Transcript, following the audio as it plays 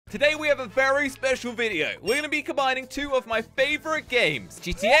Today we have a very special video. We're going to be combining two of my favorite games,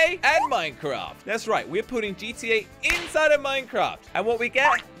 GTA and Minecraft. That's right, we're putting GTA inside of Minecraft. And what we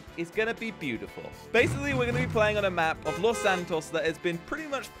get is going to be beautiful. Basically, we're going to be playing on a map of Los Santos that has been pretty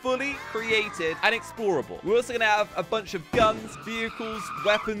much fully created and explorable. We're also going to have a bunch of guns, vehicles,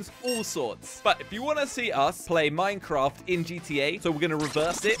 weapons, all sorts. But if you want to see us play Minecraft in GTA, so we're going to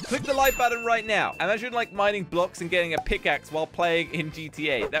reverse it, click the like button right now. Imagine like mining blocks and getting a pickaxe while playing in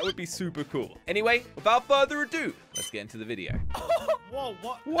GTA. That would be super cool. Anyway, without further ado, let's get into the video. Whoa,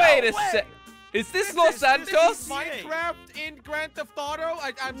 what? Wait a sec. Is this Los Santos? This is Minecraft in Grand Theft Auto?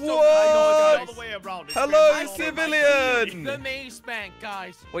 I'm so What? all the way around. Hello, civilian. The maze bank,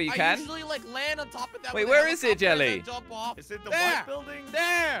 guys. Wait, you I can? usually like land on top of that. Wait, with a where is it, helicopter and Jelly? then jump off. Is it the There. white building?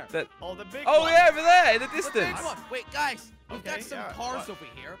 There. Oh, the big Oh, one. yeah, over there in the The big distance. one. Wait, guys. We've Okay, got some yeah, cars what? over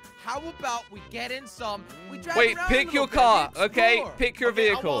here. How about we get in some? We drive Wait, around pick a your little bit, car, we okay? explore. Pick your Okay,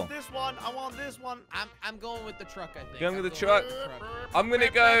 I vehicle. want this one. I want this one. I'm going with the truck, I think. Going with I'm the going truck? with the truck. I'm gonna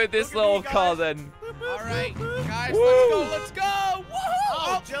go with this Look at me, little car guys. then. All right, guys, Woo. let's go. Woohoo!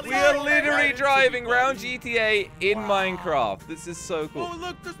 Oh, Jelly. We are Right literally into driving the around body. GTA in Wow. Minecraft. This is so cool. Oh,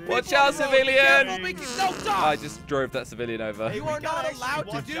 look, there's Watch people out, on the road. Be civilian. careful, be careful. No, Josh. I just drove that civilian over. Hey, You we are not gotta actually allowed to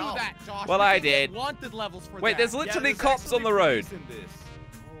watch do out. that, Josh. Well, We I can get did. wanted levels for Wait, that. there's Yeah, literally there's cops on the road. police in this.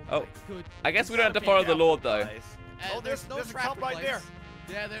 Oh, my good. I guess we don't have to Okay, follow the Careful, Lord though. guys. And Oh, there's no a cop traffic right lights. there.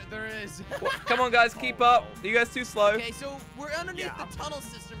 Yeah, there is. Come on, guys, keep up. no. You guys too slow. Okay, so we're underneath Yeah. the tunnel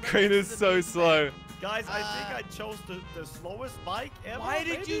system. Right Crane next is to the so main slow. bank. Guys, I think I chose the slowest bike ever. Why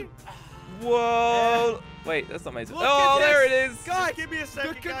did maybe? you? Whoa. Wait, that's not amazing. Look Oh, at there it this. is. Guys, Just give me a the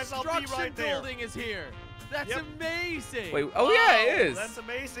second, guys. I'll be construction right there. building is here. That's Yep. amazing. Wait, oh yeah, it Wow, is. That's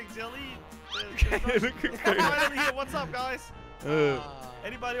amazing, Jelly. Look at Crane. Finally here. What's up, guys? Uh,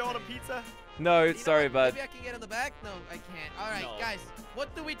 Anybody order pizza? No, You know sorry, what? bud. Maybe I can get in the back. No, I can't. All right, No. guys,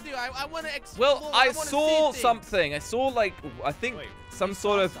 what do we do? I want to explore. Well, I wanna see saw things. something. I saw like I think Wait, some you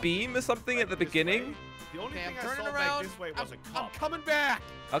sort saw of something. beam or something at the This beginning. way? The only Okay, I'm thing I turning saw around. back this way was a I'm cop. coming back.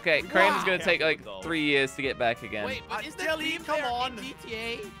 Okay, We Crane is Wow. gonna take like Careful, though. 3 years to get back again. Wait, but is that Jelly, beam come there on. in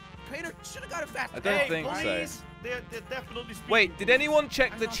GTA? Crainer should have got it faster. I don't Hey, think so. police, they're definitely speeding. Wait, did anyone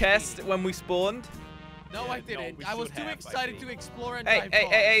check I'm the not chest speeding. when we spawned? No, Yeah, I didn't. we I was should too have, I excited to think. explore and Hey, drive hey,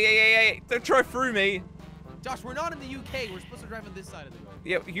 cars. hey! Don't drive through me. Josh, we're not in the UK. We're supposed to drive on this side of the road.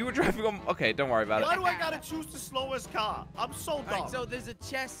 Yeah, you were driving on. Okay, don't worry about Why it. do I gotta choose the slowest car? I'm so All dumb. right, so there's a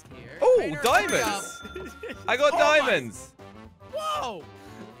chest here. Oh, Crainer, hurry diamonds! up. I got Oh my- diamonds. Whoa!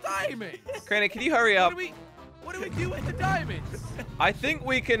 Diamonds! Crainer, can you hurry up? What do we do with the diamonds? I think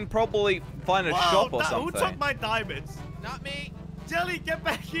we can probably find a Wow, shop or who took something. my diamonds? Not me. Jelly, get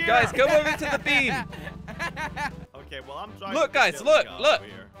back here! Guys, come over to the beam. Okay, well I'm driving. Look, the guys, Jelly look, car look. over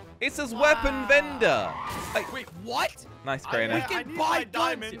here. It says weapon vendor. Like, Wait, what? nice, I Crainer. We I can need buy my guns.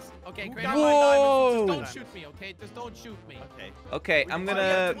 diamonds. Okay, Who great. got my diamonds? Whoa. Just don't shoot me, okay? Just don't shoot me. Okay. Okay, We I'm can buy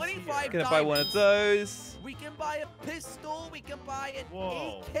gonna weapons 25 here. buy one of those. We can buy a pistol. We can buy an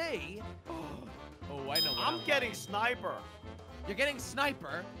Whoa. AK. Oh, I know what I'm getting buying. sniper. You're getting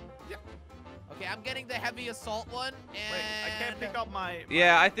sniper. Yeah. Okay, I'm getting the heavy assault one. And Wait, I can't pick up my.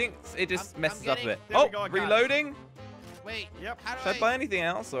 Yeah, I think it just I'm messes up a getting- bit. There we Oh, go, I got it. reloading. Wait. Yep. How do Should I buy anything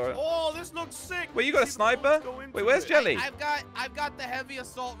else or? Oh, this looks sick. Wait, you got a See the bullets sniper? go into Wait, where's it. Jelly? I've got the heavy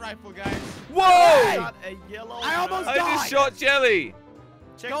assault rifle, guys. I Whoa! got a yellow. I almost I gun. died. just shot Jelly.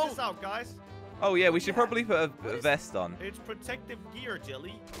 Check Go. this out, guys. Oh yeah, we should probably put a What is- vest on. It's protective gear,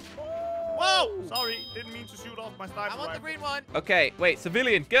 Jelly. Whoa! Sorry, didn't mean to shoot off my sniper I want the rifle. green one. Okay, wait,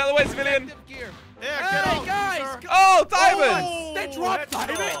 civilian, get out of the way, civilian. Protective gear. Yeah, Hey, get out, guys, sir. go- Oh, diamonds! Oh, They dropped headshot.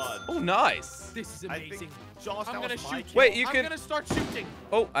 diamonds? Oh, nice. This is I amazing. think Josh, I'm that gonna was my shoot kill. Wait, you I'm can. gonna start shooting.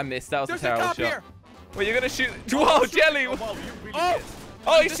 Oh, I missed. That was There's a terrible cop shot. here. Wait, you're gonna shoot? Whoa, Jelly! Oh, wow, you really Oh, missed.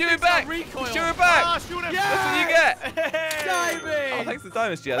 Oh, he's This shooting thing's got back! recoil. He's shooting back! Ah, shoot him! Yeah. That's what you get. Hey. Diamond. Oh, thanks for the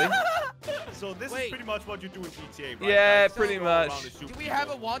diamonds, Jelly. So this Wait. is pretty much what you do in GTA, right? Yeah, guys? pretty Just go around much. and shoot Do we have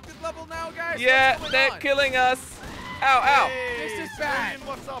a people. wanted level now, guys? Yeah, What's going they're on? killing us. Ow, ow. Hey, This is bad. Civilian,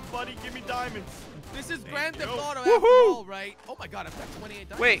 what's up, buddy? Give me diamonds. This is Thank Grand Theft you. Auto after Woohoo. all, right? Oh my god, I've got 28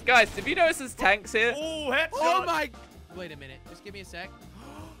 diamonds. Wait, guys, have you noticed there's tanks here? Oh, headshot. Oh my. Wait a minute. Just give me a sec.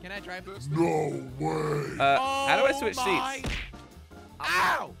 Can I drive this? No way. How do I switch my- seats?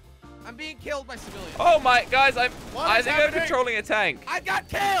 Ow! I'm being killed by civilians. Oh my, guys, I What think is I'm happening? controlling a tank. I got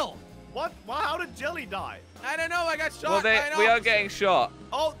killed! What? Well, how did Jelly die? I don't know. I got shot Well, by an we are officer. getting shot.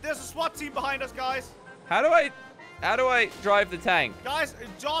 Oh, there's a SWAT team behind us, guys. How do I drive the tank? Guys,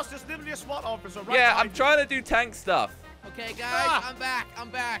 Josh, there's literally a SWAT officer right Yeah, behind I'm you. trying to do tank stuff. Okay, guys, Ah. I'm back. I'm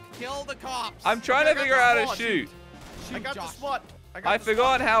back. Kill the cops. I'm trying I to got figure the out how to SWAT. shoot. I got Josh. the SWAT. I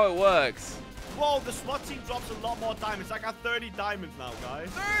forgot how it works. Whoa, the SWAT team drops a lot more diamonds. I got 30 diamonds now, guys.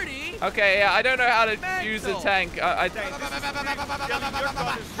 30. Okay, yeah, I don't know how to use the tank.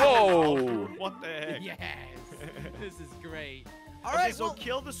 Whoa! What the heck? Yes. This is great. All Okay, right, so well,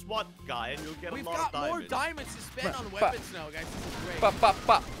 kill the SWAT guy and you'll get a we've lot got of more diamonds. diamonds to spend on weapons now, guys. This is great.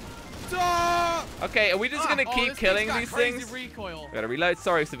 Okay, are we just gonna keep this killing thing's these got crazy things? recoil. Gotta reload.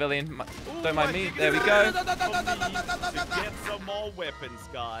 Sorry, civilian. Don't mind me. Take There we it go. to get some more weapons,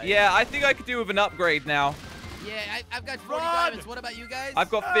 guys. Yeah, I think I could do with an upgrade now. Yeah, I've got 40 Run! diamonds. What about you guys?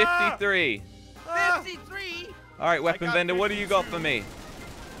 I've got 53. 53. All right, weapon got vendor, what do you got 52. for me?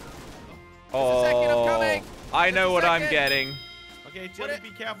 a second, I'm coming. I know Just a what I'm second. getting. Okay, Jelly,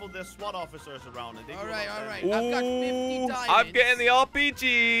 be careful. There's SWAT officers around. And they All do right, a lot all of right. damage. I've got 50 Ooh, diamonds. I'm getting the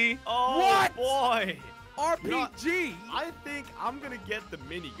RPG. Oh, What? boy. RPG. I think I'm going to get the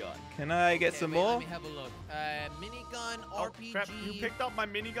minigun. Can I get Okay, some wait, more? Let me have a look. Minigun, Oh, RPG. crap. You picked up my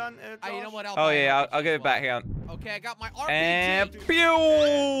minigun, Josh? You know what? I'll Oh buy an yeah, RPG I'll give as it back. well. Hang on. Okay, I got my RPG. And pew!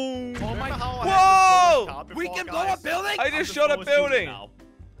 Oh Remember my! how I Whoa! had to blow his car We before, can blow guys? a building. I I'm just the shot a slowest shooter building. now.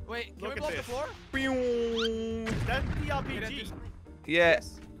 Wait, can Look we at blow up the this. floor? Pew! That's the RPG. Yeah.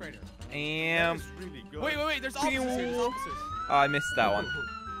 Crater. That And is really good. Wait. There's officers here. There's officers. oh, I missed that one.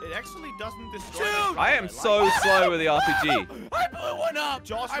 It actually doesn't destroy Shoot! the ground. I am like so it. slow with the RPG. I blew one up.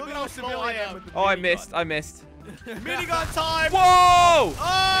 Josh, I look blew how a slow I civilian am up. with the Oh, I minigun. missed. I missed. Minigun time! Whoa!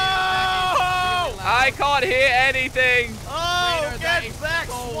 Oh! I can't hear anything. Oh, Raider, that get is back,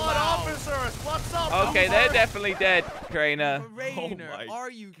 so SWAT loud. officers! What's up? Okay, they're officer? definitely dead, Crainer. Rainer, Oh my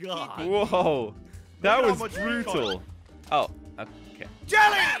are you God. kidding me? Whoa. That Look at was how much brutal. recoil. Oh, okay.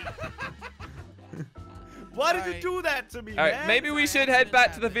 Jelly! Why did Alright. you do that to me, All right, man? maybe we By should head accident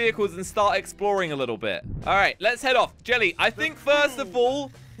back to the happened. vehicles and start exploring a little bit. All right, let's head off. Jelly, I think first of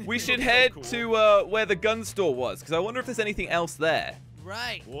all, we should Looks so head cool. to where the gun store was, because I wonder if there's anything else there.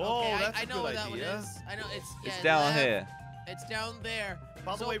 Right. Whoa, okay, that's I a know good where that idea. one is. I know it's. Yeah, It's down left. here. It's down there.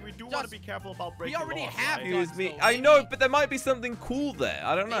 By the So, way, we do want Josh, to be careful about breaking already laws, have right? guns. Excuse me. though. I know, Maybe- but there might be something cool there.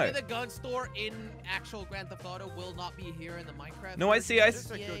 I don't know. Maybe the gun store in actual Grand Theft Auto will not be here in the Minecraft. No, I version. see, I This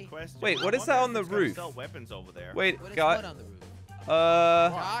is a Yay. good question. Wait, I what is wonder that if on the it's gonna roof? Sell weapons over there. Wait, What is guy. what on the roof?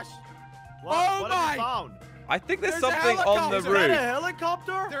 Josh, What? Oh What have my! you found? I think there's There's a something on the helicopter. Is that a roof.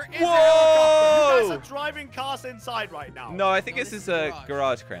 helicopter? there is You Whoa! a guys are driving cars inside right now. No, I think No, this this is is a garage.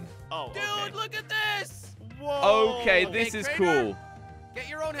 garage crane. Oh, okay. helicopter. Dude, look at this. Whoa. Okay, Okay, this is Kramer. cool. Get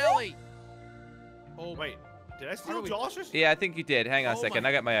your own heli. Oh, Wait, did I How steal do we- Josh's? Yeah, I think you did. Hang on a Oh second. my-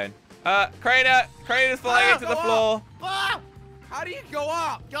 I got my own. Crainer is flying into the go up. floor. Ah! how do you go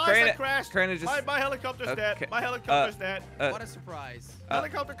up? Guys, Crane- I crashed. Crane just- My helicopter's Okay. dead. My helicopter's dead. What a surprise.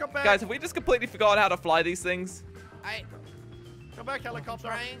 Helicopter, come back. Guys, have we just completely forgotten how to fly these things? Come back, helicopter.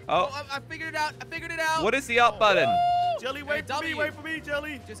 Trying. Oh. I figured it out. I figured it out. What is the up button? Jelly, wait for me. W. Wait for me,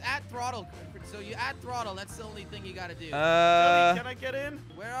 Jelly. Just add throttle. So you add throttle. That's the only thing you gotta do. Jelly, can I get in?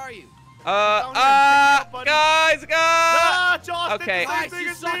 Where are you? Down here, pick me up, buddy. guys! Ah, Josh, Okay. did the Guys, same you thing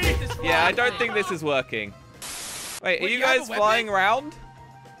as suck me. at this Yeah, I flying don't thing. think this is working. Wait, are Wait, you you have guys a flying weapon? around?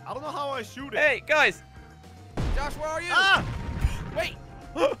 I don't know how I shoot it. Hey, guys! Josh, where are you? Ah! Wait.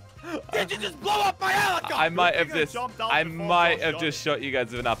 Did you just blow up my helicopter? I might have thing I just, jumped out I before might Josh have shot just it. shot you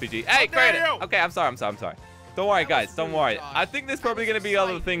guys with an RPG. Hey, dare Crainer! you! Okay, I'm sorry. Don't worry, That guys. was Don't rude, worry. Josh. I think there's probably I going was to be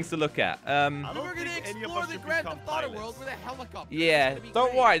other excited. things to look at. I We don't were gonna think any of explore us the should Grand become Theft Auto pilots. world with a helicopter. Yeah, It's gonna be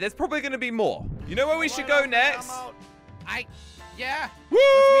don't great. worry. There's probably going to be more. You know where we should go Right, next? I'm out. Yeah. Woo!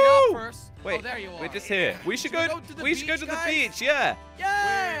 Let's meet up first. Wait, oh, there you are. we're just here. We should go. to the We should go beach, to the guys? beach. Yeah,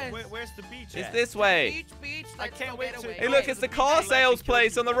 Yes. Where's the beach it's at? this way. Beach. I Let's can't go wait get to- away. Hey, look, it's the car sales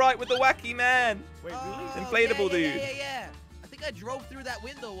place on the right with the wacky man. Wait, really? Oh, inflatable yeah, dude. Yeah. I think I drove through that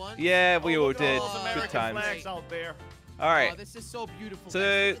window once. Yeah, we all look at did. all those Good American times. flags out there. All right. Oh, this is so beautiful. So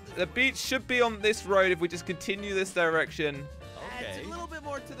guys. Look at the this. beach should be on this road if we just continue this direction. It's Okay. a little bit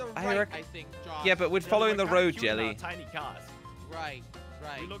more to the I right, reckon- I think, Josh. Yeah, but we're Jelly, following the we're kinda road, cute in our Jelly. Tiny cars. Right.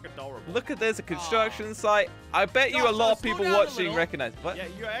 We look adorable. Look at there's a construction site. I bet you a Josh, lot of slow people down a watching little. recognize. What? Yeah,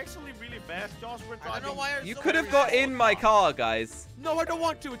 you're actually really fast, Josh. We're I don't driving. know why You so could have very got slow. in my car, guys. No, I don't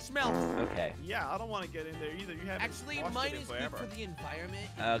want to. It smells. Okay. Yeah, I don't want to get in there either. You haven't Actually, washed mine it in is good forever. for the environment.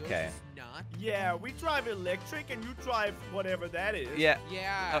 and Okay. yours is not. Yeah, we drive electric and you drive whatever that is. Yeah.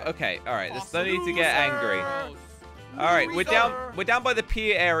 Yeah. Okay. All right. There's no Awesome. need to get angry. Gross. All right. We're down. Loser. We're down by the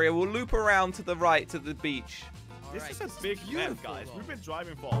pier area. We'll loop around to the right to the beach. This Alright, is a big map, beautiful, guys. though. We've been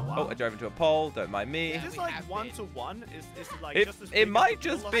driving for a while. Oh, I drove into a pole. Don't mind me. Yeah. Is this we like have 1-to-1? Is like It- just as it big as might the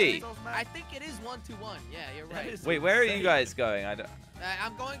just middle of be. those I maps? think it is 1-to-1. Yeah, you're That right. is Wait, where are you insane. guys going? I don't.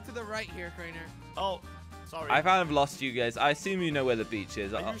 I'm going to the right here, Crainer. Oh, sorry. I kind of lost you guys. I assume you know where the beach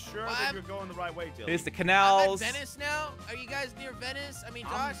is. Are you sure Well, that I'm- you're going the right way, Jill? Here's the I'm canals. at Venice now. Are you guys near Venice? I mean,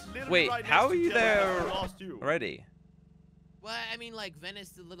 I'm Josh. literally Wait, right how next are to you Jelly. there I lost you. already? Well, I mean, like Venice,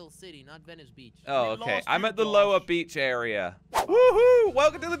 the little city, not Venice Beach. Oh, We okay. lost I'm you, at the Josh. lower beach area. Woohoo!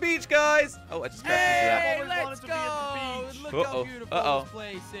 Welcome to the beach, guys. Oh, I just crashed Hey, Always let's wanted to be at the go! beach. Look Uh-oh, how beautiful uh-oh. this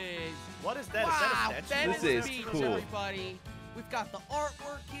place is. What is that? Wow, Is that a statue? Venice This is Beach, cool. everybody. We've got the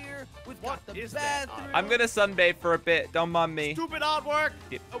artwork here. We've What got the is that? bathroom. I'm gonna sunbathe for a bit. Don't mind me. Stupid artwork.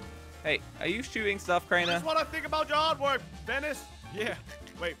 Hey, are you shooting stuff, That's Crainer? what I think about your artwork, Venice. Yeah.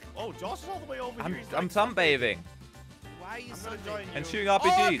 Wait. Oh, Josh is all the way over here. He's I'm like sunbathing Why are you I'm so gonna join big? you. and shooting Oh,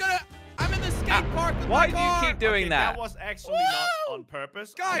 RPGs. I'm in the skate park with Why my do car. you keep doing Okay, that? that was actually not on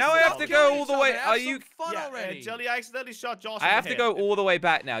purpose. Guys, Now I stop have to killing go all each the other. way- Have are some you- fun Yeah, already? Jelly accidentally shot Josh. I in have the to head. go all the way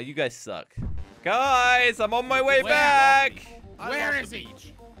back now. You guys suck. Guys, I'm on my way Where? back. Where love is the he?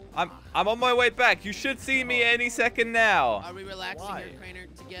 beach. I'm on my way back. You should see me any second now. Are we relaxing Why? here, Crainer,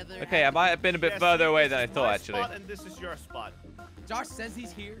 together? Okay, I might have been a bit Yeah, further see, away this than I is thought, my actually. spot and this is your spot. Josh says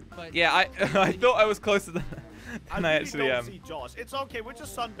he's here, but Yeah, I thought I was closer than I I really actually don't am. see Josh. It's okay. We're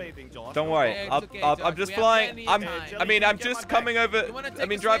just sunbathing, Josh. Don't worry. Yeah, it's I'm, okay, I'm Josh. just We have flying. plenty of I'm. time. I mean, Jelly, I'm get my just back. coming over. You wanna I take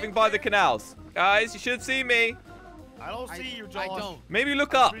mean, a driving swim by the there? canals. Guys, you should see me. I don't see you, Josh. I don't. Maybe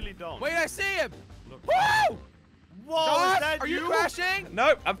look I up. really don't. Wait, I see him. Look. Woo! Whoa, Josh, is that are you crashing?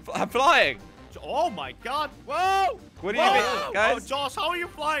 No, I'm flying. Oh my God. Whoa! What do you Whoa. mean, Oh, guys? Josh, how are you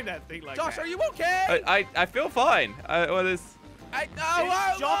flying that thing like Josh, that? are you okay? I feel fine. What is?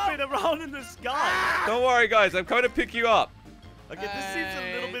 It's jumping around in the sky. Don't worry, guys. I'm coming to pick you up. Okay, this seems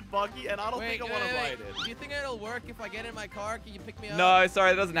a little bit buggy, and I don't think I want to ride it. Do you think it'll work if I get in my car? Can you pick me up? No,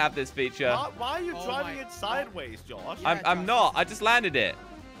 sorry, it doesn't have this feature. Why are you Oh driving my it sideways, Josh? Yeah. I'm not. I just landed it.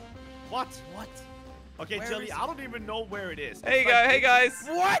 What? What? Okay, Where Jelly, is I don't even know where it is. Hey, It's like hey guys.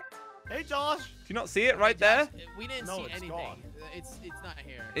 Do What? Hey, Josh. you not see it right there? Josh, we didn't No, see it's anything. gone. It's not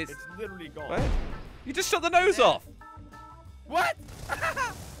here. It's It's literally gone. what? You just shot the nose Yeah. off. What?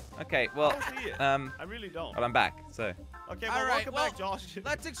 Okay, I well, don't see it. I really don't. I'm back. So, Okay, All well, right, welcome well, back, Josh.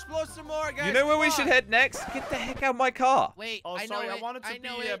 Let's explore some more, guys. you know where we come should on. head next? Get the heck out of my car. Wait, Oh, I know sorry, I it. wanted to I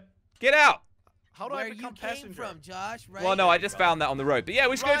know be it. Get out. How do Where I you become came passenger? from, Josh? Right? Well, no, I There you just go. found that on the road. But yeah,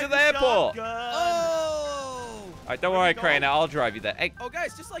 we should go to Ride the airport. shotgun. Oh. All right, don't Where worry, we going? Crainer. I'll drive you there. Hey, Oh,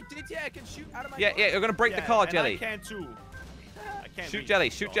 guys, just like GTA, I can shoot out of my yeah, car. yeah, you're gonna break the Yeah, car, and Jelly. I can too. I can't Shoot reach Jelly.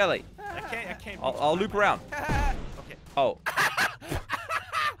 it, Shoot so- Jelly. I can't. I'll loop around. Okay. Oh.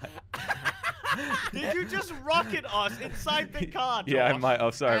 Did you just rocket us inside the car, Josh? Yeah, I might.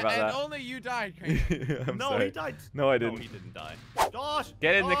 Oh, sorry about and that. only you died, Crainer. I'm No, sorry. he died. No, I No, didn't. he didn't die. Josh!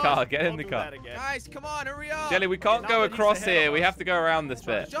 Get in the Josh, car, get in don't the do car. that again. Guys, come on, hurry up. Jelly, we can't now go that he's across ahead of here. We us. have to go around this Josh,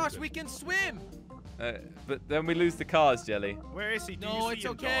 bit. Josh, we can swim. But then we lose the cars, Jelly. Where is he? Do you No, see it's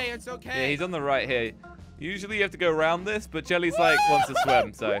him, okay. Josh? It's okay. Yeah, he's on the right here. Usually you have to go around this, but Jelly's like wants to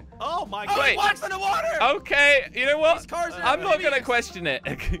swim, so. Oh my Oh, God! Wait. he walks in the water. Okay, you know what? These cars are I'm not gonna amphibious. question it.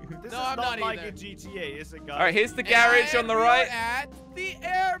 This No, is I'm not like either. a GTA, is it, guys? All right, here's the garage on the And we right. are at the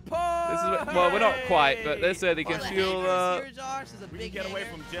airport. This is well, we're not quite, but this way they can Oh, the fuel. hangars here, Josh. There's a We big can get away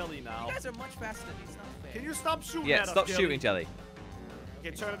hangar. from Jelly now. You guys are much faster than me. It's not fair. Can you stop shooting Yeah, at us, stop Jelly? shooting, Jelly.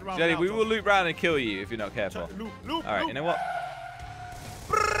 Okay, turn it around Jelly, now, we Josh. will loop round and kill you if you're not careful. Loop, All right, you know what?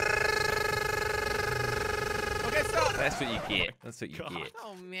 Okay, stop. That's what you get. That's what you God. get.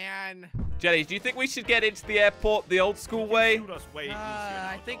 Oh man. Jelly, do you think we should get into the airport the old school way? Shoot us way easier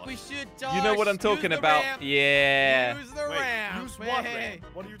I now, think Josh. we should. Josh, You know what I'm use talking the about. ramp. Yeah. Use the Wait, ramp. use what Hey. ramp?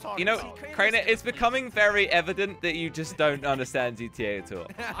 What are you talking You know, about? Crainer, it's becoming very evident that you just don't understand GTA at all.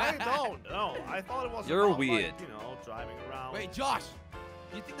 I don't know. I thought it was You're about, weird. Like, you know, driving around. Wait, Josh.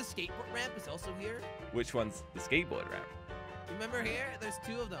 Do you think the skateboard ramp is also here? Which one's the skateboard ramp? You remember here? There's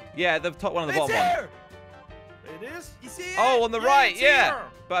two of them. Yeah, the top one and the It's bottom one. here. It is? You see it? Oh, on the Yeah, right, it's yeah. here.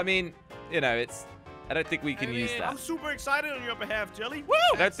 But I mean, you know, it's. I don't think we can I use mean, that. I'm super excited on your behalf, Jelly. I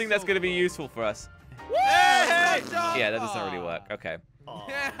don't That's think that's so going to be cool. useful for us. Hey, Josh. Yeah, that doesn't really work. Okay. Oh,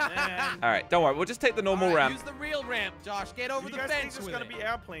 man. All right, don't worry. We'll just take the normal All right, ramp. Use the real ramp, Josh. Get over Do the you guys think fence there's with gonna it. be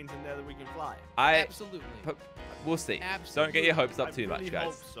airplanes in there that we can fly? Absolutely. We'll see. Absolutely. Don't get your hopes up I too really much, guys.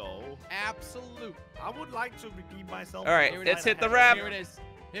 hope so. Absolute. I would like to redeem myself. All right, Here it let's is. hit the Here ramp. Here it is.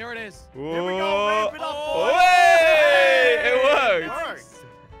 Here it is. Here we go. Ramp it up, Whoa. boys. Hey, it worked. Worked.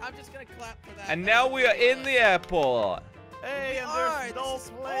 I'm just gonna clap for that. And now we are in the airport. Hey, and Alright, there's no this is-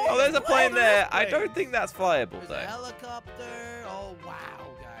 plane. Oh, there's a plane there there. is I don't planes. think that's flyable, There's a though. helicopter. Oh wow,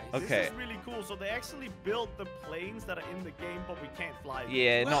 guys. Okay. This is really cool. So they actually built the planes that are in the game, but we can't fly them.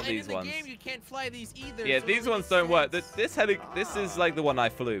 Yeah, Well, not and these in ones. the game, you can't fly these either. Yeah, so it these doesn't ones make don't work. sense. This is like the one I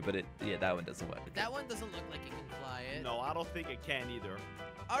flew, but yeah, that one doesn't work. But that one doesn't look like it can fly it. No, I don't think it can either.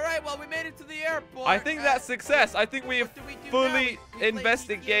 All right, well, we made it to the airport. I think that's success. I think we have what do we do now? fully We play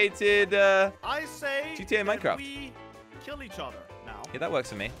investigated. I say GTA that Minecraft. we kill each other now. Yeah, that works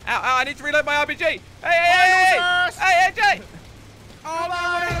for me. Ow, ow, I need to reload my RPG. Hey, hey, losers! hey, Jay. Oh, no.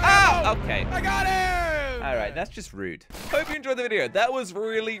 Ow, okay. I got him. All right, that's just rude. Hope you enjoyed the video. That was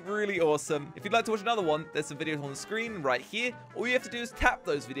really, really awesome. If you'd like to watch another one, there's some videos on the screen right here. All you have to do is tap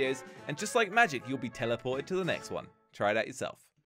those videos, and just like magic, you'll be teleported to the next one. Try it out yourself.